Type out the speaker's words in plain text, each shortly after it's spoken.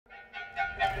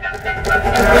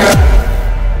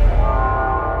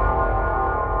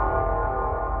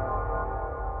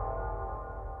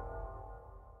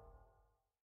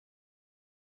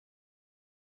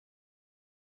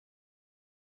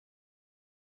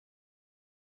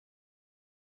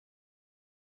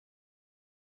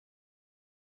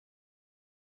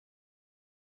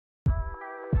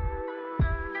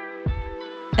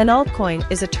An altcoin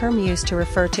is a term used to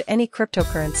refer to any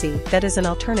cryptocurrency that is an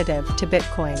alternative to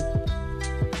Bitcoin.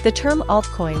 The term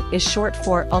altcoin is short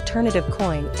for alternative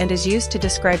coin and is used to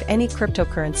describe any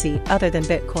cryptocurrency other than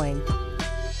Bitcoin.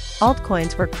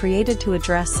 Altcoins were created to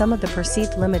address some of the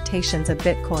perceived limitations of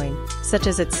Bitcoin, such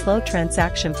as its slow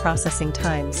transaction processing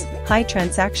times, high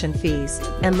transaction fees,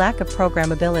 and lack of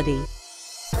programmability.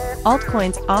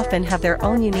 Altcoins often have their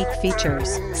own unique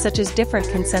features, such as different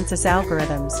consensus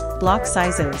algorithms, block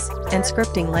sizes, and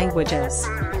scripting languages.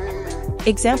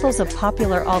 Examples of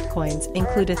popular altcoins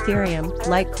include Ethereum,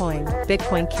 Litecoin,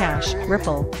 Bitcoin Cash,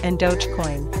 Ripple, and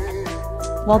Dogecoin.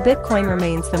 While Bitcoin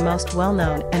remains the most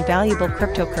well-known and valuable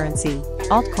cryptocurrency,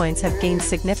 altcoins have gained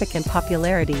significant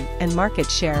popularity and market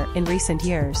share in recent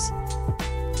years.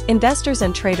 Investors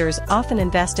and traders often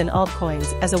invest in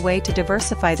altcoins as a way to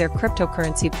diversify their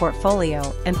cryptocurrency portfolio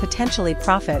and potentially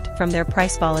profit from their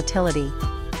price volatility.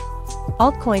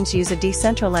 Altcoins use a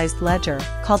decentralized ledger,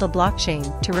 called a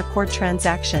blockchain, to record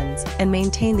transactions and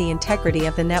maintain the integrity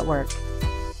of the network.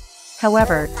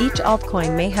 However, each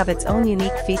altcoin may have its own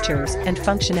unique features and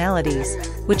functionalities,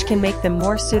 which can make them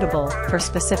more suitable for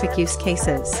specific use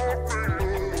cases.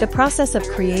 The process of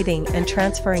creating and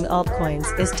transferring altcoins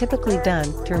is typically done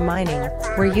through mining,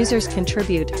 where users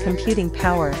contribute computing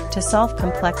power to solve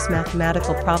complex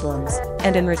mathematical problems,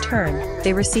 and in return,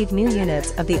 they receive new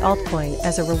units of the altcoin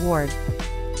as a reward.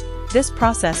 This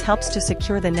process helps to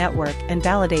secure the network and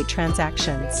validate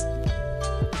transactions.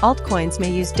 Altcoins may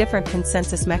use different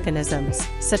consensus mechanisms,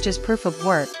 such as proof of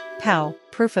work, POW,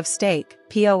 proof of stake,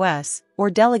 POS, or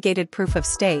delegated proof of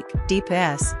stake,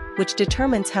 DPS, which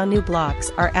determines how new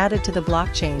blocks are added to the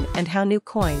blockchain and how new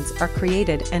coins are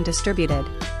created and distributed.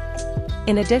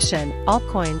 In addition,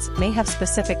 altcoins may have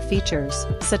specific features,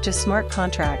 such as smart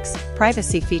contracts,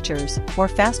 privacy features, or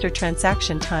faster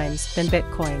transaction times than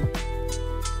Bitcoin.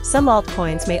 Some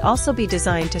altcoins may also be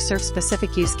designed to serve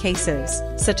specific use cases,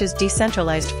 such as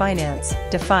decentralized finance,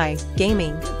 DeFi,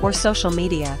 gaming, or social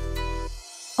media.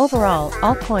 Overall,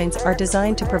 altcoins are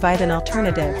designed to provide an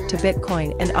alternative to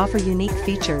Bitcoin and offer unique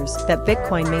features that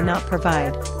Bitcoin may not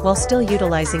provide, while still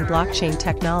utilizing blockchain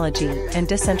technology and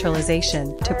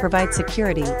decentralization to provide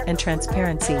security and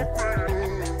transparency.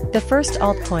 The first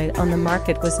altcoin on the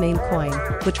market was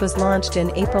Namecoin, which was launched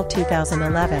in April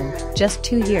 2011, just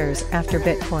 2 years after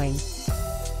Bitcoin.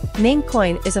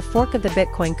 Namecoin is a fork of the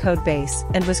Bitcoin codebase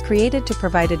and was created to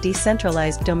provide a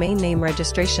decentralized domain name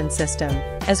registration system,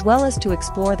 as well as to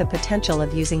explore the potential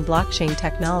of using blockchain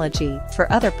technology for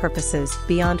other purposes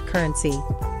beyond currency.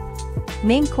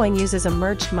 Namecoin uses a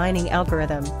merged mining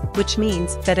algorithm, which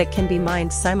means that it can be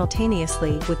mined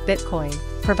simultaneously with Bitcoin,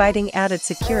 providing added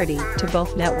security to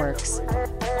both networks.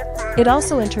 It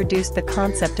also introduced the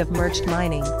concept of merged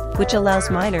mining, which allows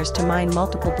miners to mine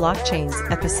multiple blockchains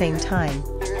at the same time.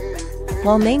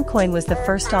 While Namecoin was the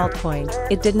first altcoin,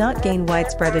 it did not gain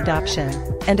widespread adoption,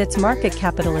 and its market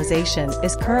capitalization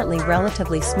is currently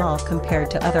relatively small compared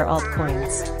to other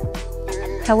altcoins.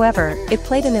 However, it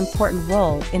played an important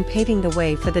role in paving the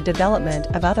way for the development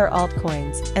of other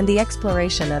altcoins and the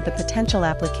exploration of the potential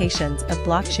applications of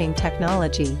blockchain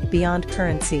technology beyond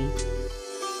currency.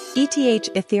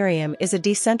 Ethereum is a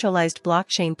decentralized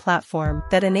blockchain platform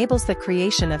that enables the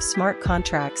creation of smart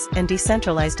contracts and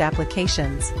decentralized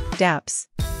applications, dApps.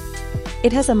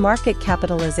 It has a market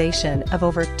capitalization of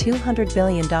over $200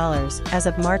 billion as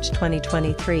of March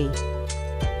 2023.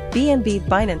 BNB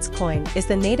Binance Coin is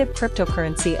the native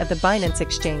cryptocurrency of the Binance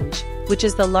Exchange, which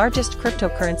is the largest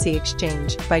cryptocurrency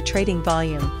exchange by trading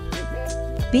volume.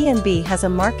 BNB has a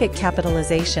market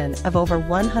capitalization of over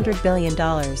 $100 billion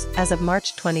as of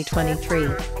March 2023.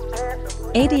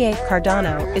 ADA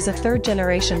Cardano is a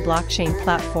third-generation blockchain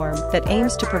platform that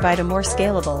aims to provide a more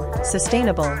scalable,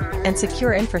 sustainable, and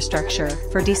secure infrastructure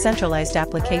for decentralized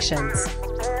applications.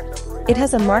 It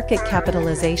has a market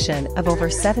capitalization of over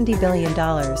 $70 billion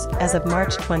as of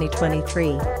March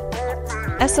 2023.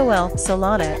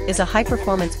 Solana is a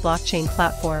high-performance blockchain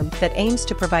platform that aims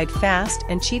to provide fast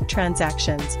and cheap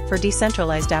transactions for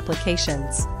decentralized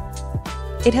applications.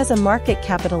 It has a market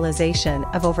capitalization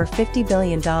of over $50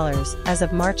 billion as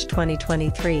of March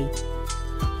 2023.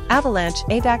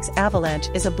 AVAX Avalanche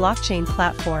is a blockchain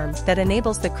platform that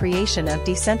enables the creation of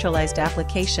decentralized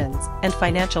applications and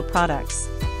financial products.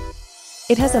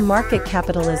 It has a market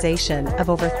capitalization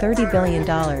of over $30 billion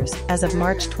as of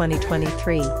March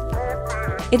 2023.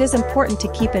 It is important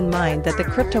to keep in mind that the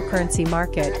cryptocurrency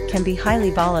market can be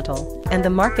highly volatile, and the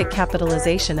market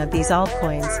capitalization of these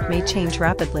altcoins may change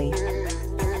rapidly.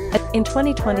 In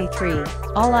 2023,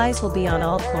 all eyes will be on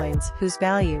altcoins whose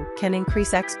value can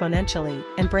increase exponentially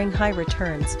and bring high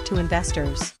returns to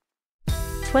investors.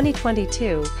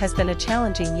 2022 has been a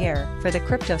challenging year for the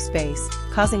crypto space,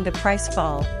 causing the price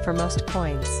fall for most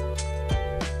coins.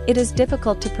 It is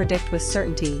difficult to predict with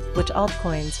certainty which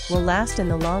altcoins will last in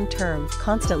the long term,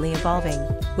 constantly evolving,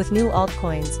 with new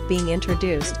altcoins being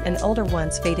introduced and older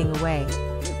ones fading away.